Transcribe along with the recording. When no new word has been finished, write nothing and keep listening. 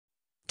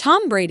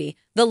Tom Brady,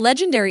 the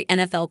legendary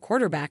NFL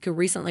quarterback who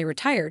recently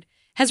retired,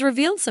 has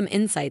revealed some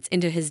insights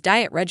into his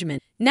diet regimen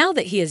now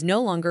that he is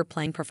no longer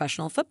playing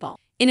professional football.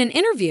 In an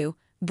interview,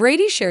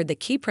 Brady shared the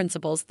key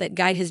principles that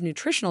guide his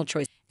nutritional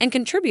choice and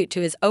contribute to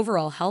his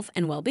overall health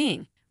and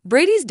well-being.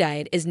 Brady's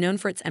diet is known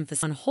for its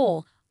emphasis on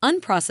whole,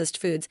 unprocessed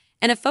foods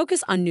and a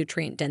focus on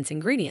nutrient-dense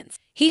ingredients.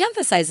 He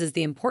emphasizes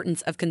the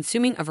importance of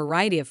consuming a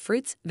variety of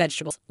fruits,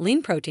 vegetables,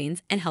 lean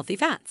proteins, and healthy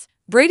fats.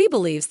 Brady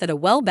believes that a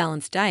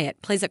well-balanced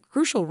diet plays a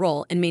crucial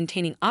role in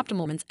maintaining optimal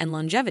performance and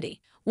longevity.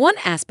 One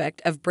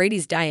aspect of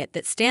Brady's diet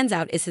that stands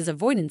out is his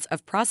avoidance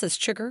of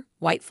processed sugar,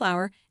 white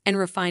flour, and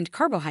refined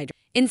carbohydrates.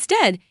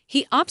 Instead,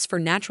 he opts for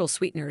natural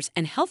sweeteners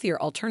and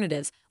healthier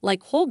alternatives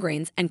like whole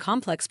grains and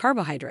complex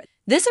carbohydrates.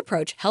 This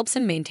approach helps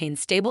him maintain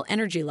stable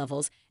energy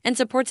levels and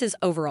supports his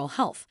overall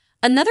health.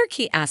 Another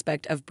key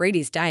aspect of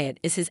Brady's diet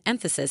is his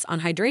emphasis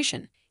on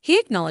hydration. He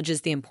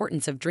acknowledges the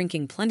importance of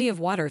drinking plenty of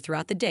water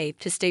throughout the day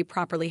to stay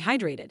properly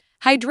hydrated.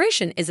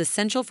 Hydration is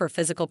essential for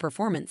physical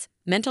performance,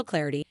 mental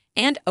clarity,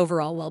 and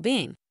overall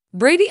well-being.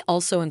 Brady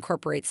also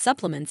incorporates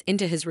supplements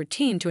into his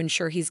routine to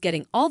ensure he's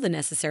getting all the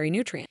necessary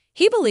nutrients.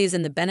 He believes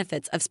in the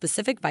benefits of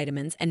specific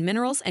vitamins and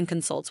minerals and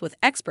consults with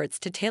experts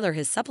to tailor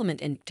his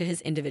supplement to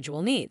his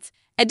individual needs.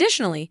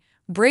 Additionally,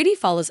 Brady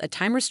follows a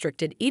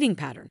time-restricted eating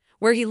pattern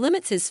where he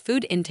limits his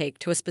food intake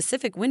to a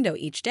specific window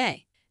each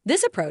day.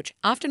 This approach,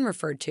 often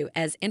referred to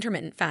as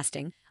intermittent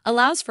fasting,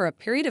 allows for a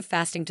period of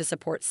fasting to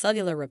support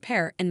cellular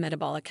repair and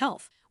metabolic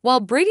health. While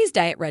Brady's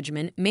diet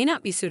regimen may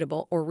not be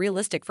suitable or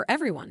realistic for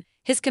everyone,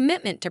 his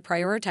commitment to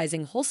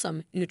prioritizing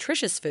wholesome,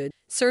 nutritious food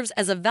serves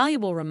as a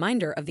valuable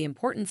reminder of the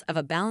importance of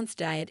a balanced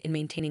diet in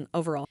maintaining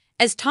overall.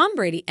 As Tom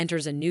Brady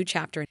enters a new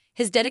chapter,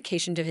 his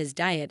dedication to his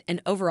diet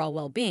and overall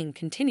well-being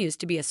continues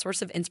to be a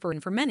source of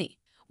inspiration for many.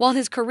 While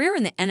his career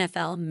in the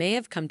NFL may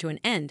have come to an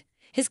end,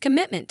 his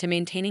commitment to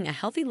maintaining a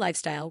healthy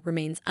lifestyle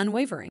remains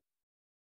unwavering.